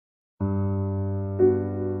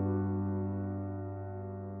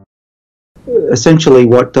essentially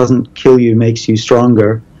what doesn't kill you makes you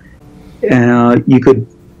stronger. You could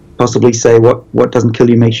possibly say what doesn't kill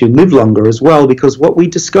you makes you live longer as well, because what we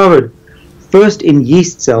discovered first in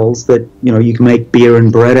yeast cells that you can make beer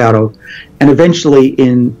and bread out of, and eventually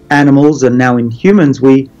in animals and now in humans,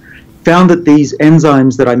 we found that these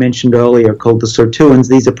enzymes that I mentioned earlier, called the sirtuins,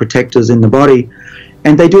 these are protectors in the body,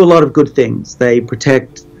 and they do a lot of good things. They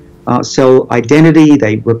protect cell identity,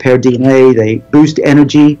 they repair DNA, they boost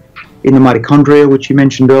energy in the mitochondria, which you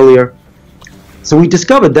mentioned earlier. So we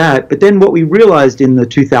discovered that, but then what we realized in the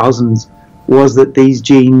 2000s was that these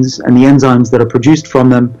genes and the enzymes that are produced from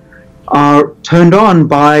them are turned on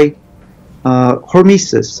by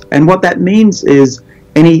hormesis. And what that means is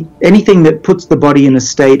anything that puts the body in a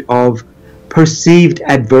state of perceived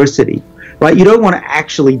adversity, right? You don't want to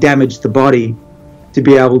actually damage the body to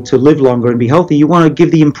be able to live longer and be healthy. You want to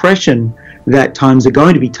give the impression that times are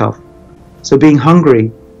going to be tough. So being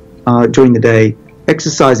hungry during the day,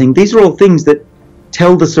 exercising, these are all things that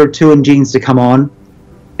tell the sirtuin genes to come on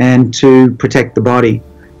and to protect the body.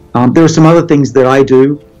 There are some other things that I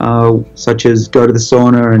do, such as go to the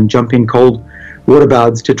sauna and jump in cold water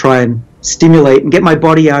baths to try and stimulate and get my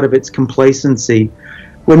body out of its complacency.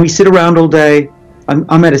 When we sit around all day,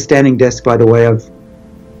 I'm at a standing desk, by the way,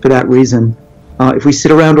 for that reason. If we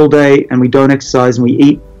sit around all day and we don't exercise and we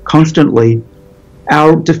eat constantly,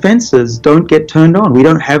 our defenses don't get turned on. We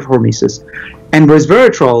don't have hormesis. And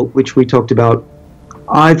resveratrol, which we talked about,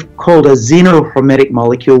 I've called a xenohormetic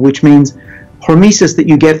molecule, which means hormesis that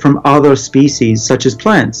you get from other species, such as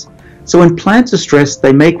plants. So when plants are stressed,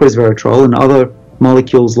 they make resveratrol and other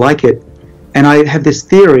molecules like it. And I have this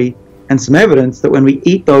theory and some evidence that when we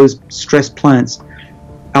eat those stressed plants,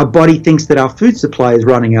 our body thinks that our food supply is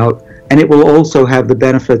running out, and it will also have the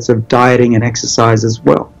benefits of dieting and exercise as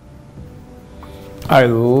well. I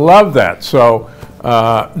love that. So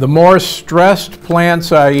the more stressed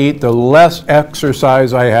plants I eat, the less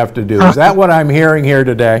exercise I have to do. Is that what I'm hearing here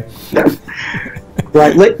today?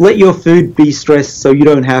 Right. Let your food be stressed so you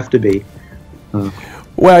don't have to be.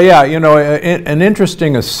 Well, yeah, an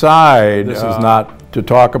interesting aside, this is not to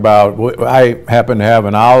talk about, I happen to have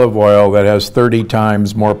an olive oil that has 30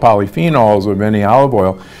 times more polyphenols of any olive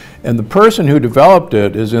oil. And the person who developed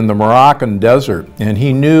it is in the Moroccan desert, and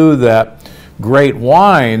he knew that great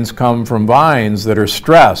wines come from vines that are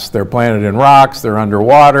stressed. They're planted in rocks, they're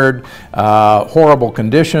underwatered, horrible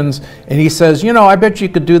conditions. And he says, I bet you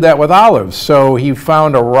could do that with olives. So he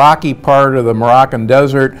found a rocky part of the Moroccan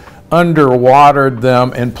desert, underwatered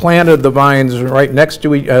them, and planted the vines right next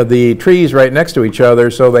to the trees right next to each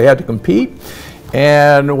other, so they had to compete.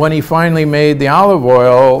 And when he finally made the olive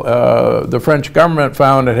oil, the French government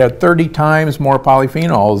found it had 30 times more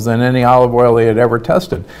polyphenols than any olive oil they had ever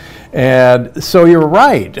tested. And so you're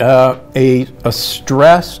right, a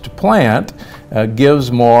stressed plant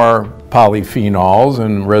gives more polyphenols,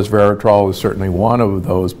 and resveratrol is certainly one of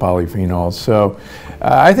those polyphenols. So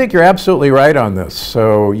I think you're absolutely right on this.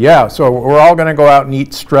 So yeah, so we're all going to go out and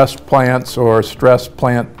eat stressed plants or stressed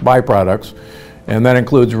plant byproducts, and that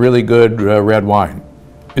includes really good red wine.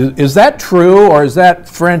 Is that true, or is that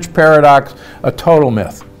French paradox a total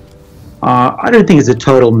myth? I don't think it's a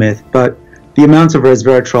total myth, but the amounts of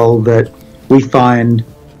resveratrol that we find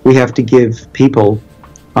we have to give people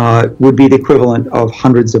would be the equivalent of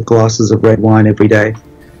hundreds of glasses of red wine every day.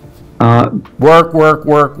 Work, work,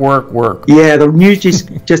 work, work, work. Yeah, the news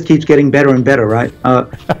just keeps getting better and better, right?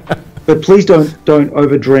 But please don't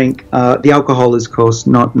overdrink. The alcohol is, of course,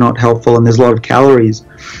 not helpful, and there's a lot of calories.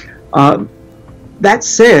 That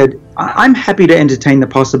said, I'm happy to entertain the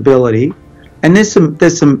possibility, and there's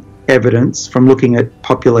some evidence from looking at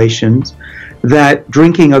populations that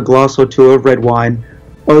drinking a glass or two of red wine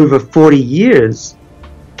over 40 years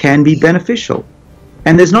can be beneficial.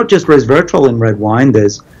 And there's not just resveratrol in red wine.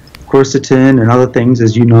 There's quercetin and other things,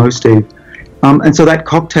 as you know, Steve. And so that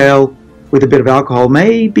cocktail with a bit of alcohol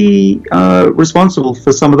may be responsible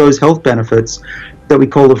for some of those health benefits that we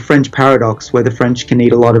call the French paradox, where the French can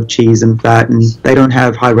eat a lot of cheese and fat and they don't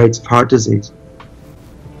have high rates of heart disease.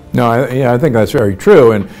 No, I think that's very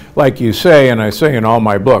true. And like you say, and I say in all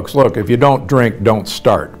my books, look, if you don't drink, don't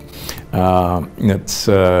start. It's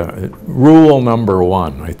rule number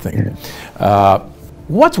one, I think. Yeah.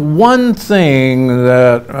 What's one thing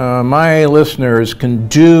that my listeners can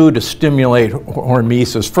do to stimulate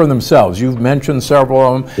hormesis for themselves? You've mentioned several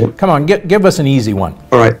of them. Yep. Come on, give us an easy one.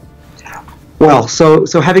 All right. Well,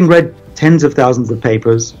 so having read tens of thousands of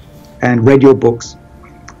papers and read your books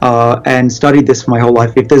and studied this for my whole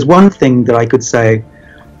life, if there's one thing that I could say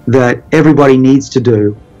that everybody needs to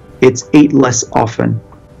do, it's eat less often.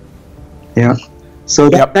 Yeah. So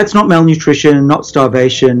that's not malnutrition, not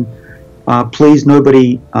starvation. please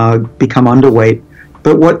nobody become underweight.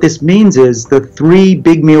 But what this means is the 3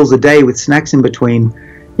 big meals a day with snacks in between,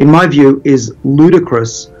 in my view, is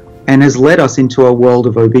ludicrous and has led us into a world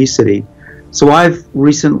of obesity. So I've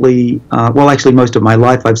recently, well, actually most of my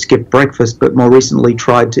life I've skipped breakfast, but more recently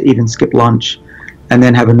tried to even skip lunch and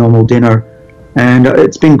then have a normal dinner. And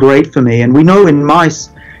it's been great for me. And we know in mice,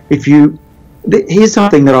 here's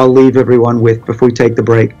something that I'll leave everyone with before we take the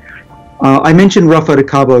break. I mentioned Rafa de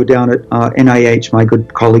Cabo down at NIH, my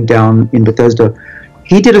good colleague down in Bethesda.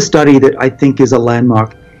 He did a study that I think is a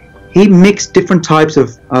landmark. He mixed different types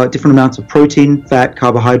of, different amounts of protein, fat,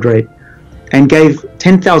 carbohydrate, and gave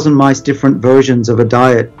 10,000 mice different versions of a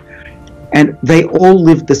diet. And they all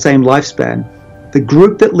lived the same lifespan. The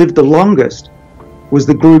group that lived the longest was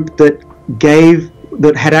the group that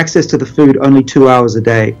had access to the food only 2 hours a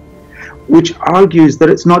day, which argues that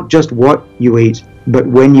it's not just what you eat, but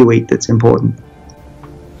when you eat that's important.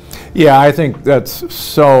 Yeah, I think that's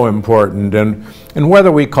so important. And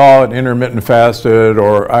whether we call it intermittent fasted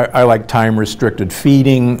or I like time-restricted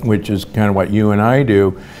feeding, which is kind of what you and I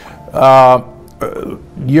do,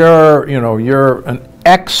 you're an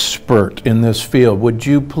expert in this field. Would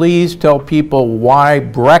you please tell people why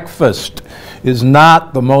breakfast is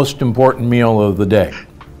not the most important meal of the day?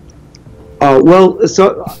 Well,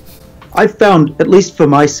 so I've found, at least for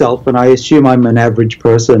myself, and I assume I'm an average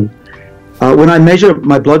person, when I measure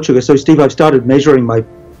my blood sugar, so Steve, I've started measuring my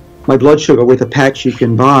blood sugar with a patch you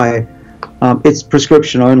can buy. It's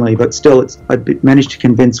prescription only, but still, I've managed to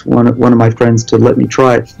convince one of my friends to let me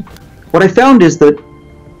try it. What I found is that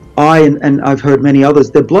and I've heard many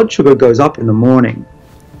others, their blood sugar goes up in the morning,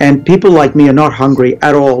 and people like me are not hungry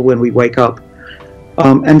at all when we wake up,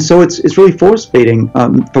 and so it's really force feeding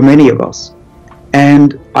for many of us.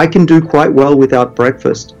 And I can do quite well without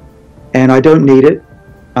breakfast, and I don't need it.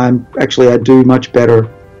 I do much better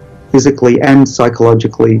physically and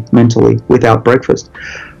psychologically, mentally, without breakfast.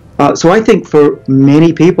 So I think for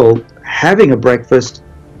many people, having a breakfast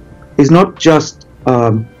is not just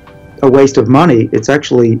a waste of money.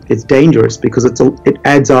 It's dangerous because it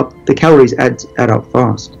adds up. The calories add up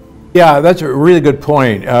fast. Yeah, that's a really good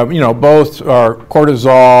point. Both our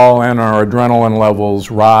cortisol and our adrenaline levels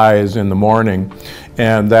rise in the morning,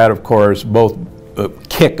 and that, of course, both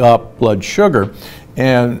kick up blood sugar.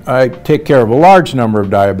 And I take care of a large number of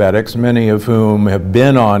diabetics, many of whom have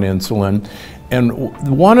been on insulin. And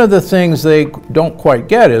one of the things they don't quite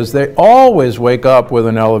get is they always wake up with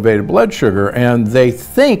an elevated blood sugar, and they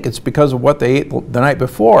think it's because of what they ate the night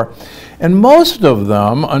before. And most of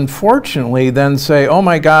them, unfortunately, then say, oh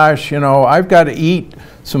my gosh, I've got to eat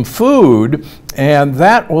some food, and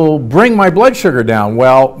that will bring my blood sugar down.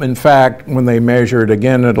 Well, in fact, when they measure it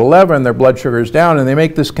again at 11, their blood sugar is down, and they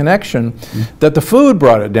make this connection that the food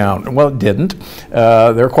brought it down. Well, it didn't.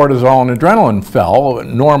 Their cortisol and adrenaline fell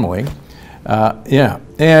normally. Yeah,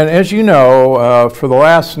 and as you know, for the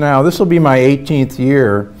last this will be my 18th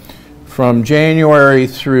year, from January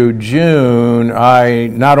through June, I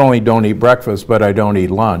not only don't eat breakfast, but I don't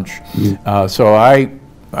eat lunch. So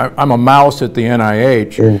I'm a mouse at the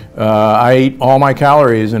NIH. I eat all my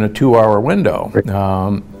calories in a 2-hour window.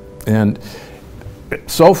 And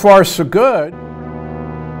so far, so good.